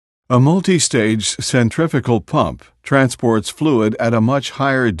A multistage centrifugal pump transports fluid at a much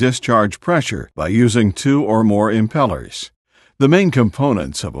higher discharge pressure by using two or more impellers. The main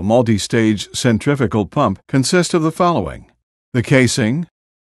components of a multistage centrifugal pump consist of the following: the casing,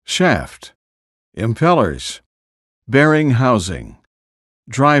 shaft, impellers, bearing housing,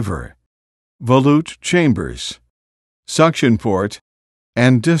 driver, volute chambers, suction port,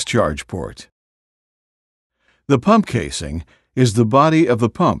 and discharge port. The pump casing is the body of the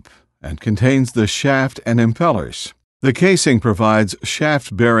pump and contains the shaft and impellers. The casing provides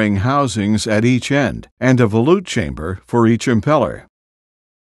shaft-bearing housings at each end and a volute chamber for each impeller.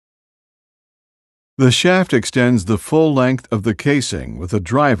 The shaft extends the full length of the casing with a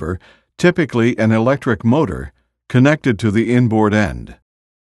driver, typically an electric motor, connected to the inboard end.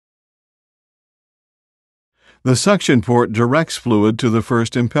 The suction port directs fluid to the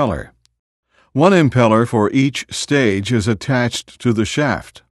first impeller. One impeller for each stage is attached to the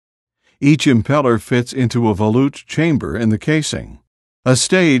shaft. Each impeller fits into a volute chamber in the casing. A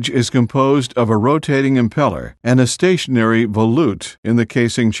stage is composed of a rotating impeller and a stationary volute in the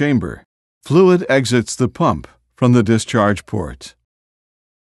casing chamber. Fluid exits the pump from the discharge port.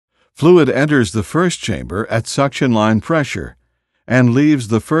 Fluid enters the first chamber at suction line pressure and leaves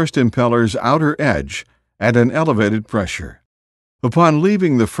the first impeller's outer edge at an elevated pressure. Upon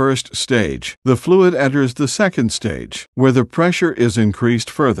leaving the first stage, the fluid enters the second stage, where the pressure is increased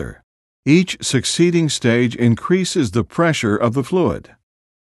further. Each succeeding stage increases the pressure of the fluid.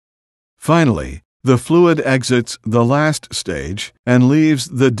 Finally, the fluid exits the last stage and leaves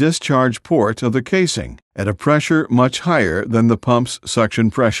the discharge port of the casing at a pressure much higher than the pump's suction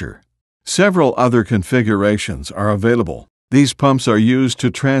pressure. Several other configurations are available. These pumps are used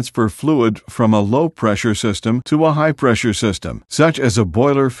to transfer fluid from a low-pressure system to a high-pressure system, such as a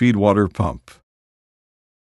boiler feedwater pump.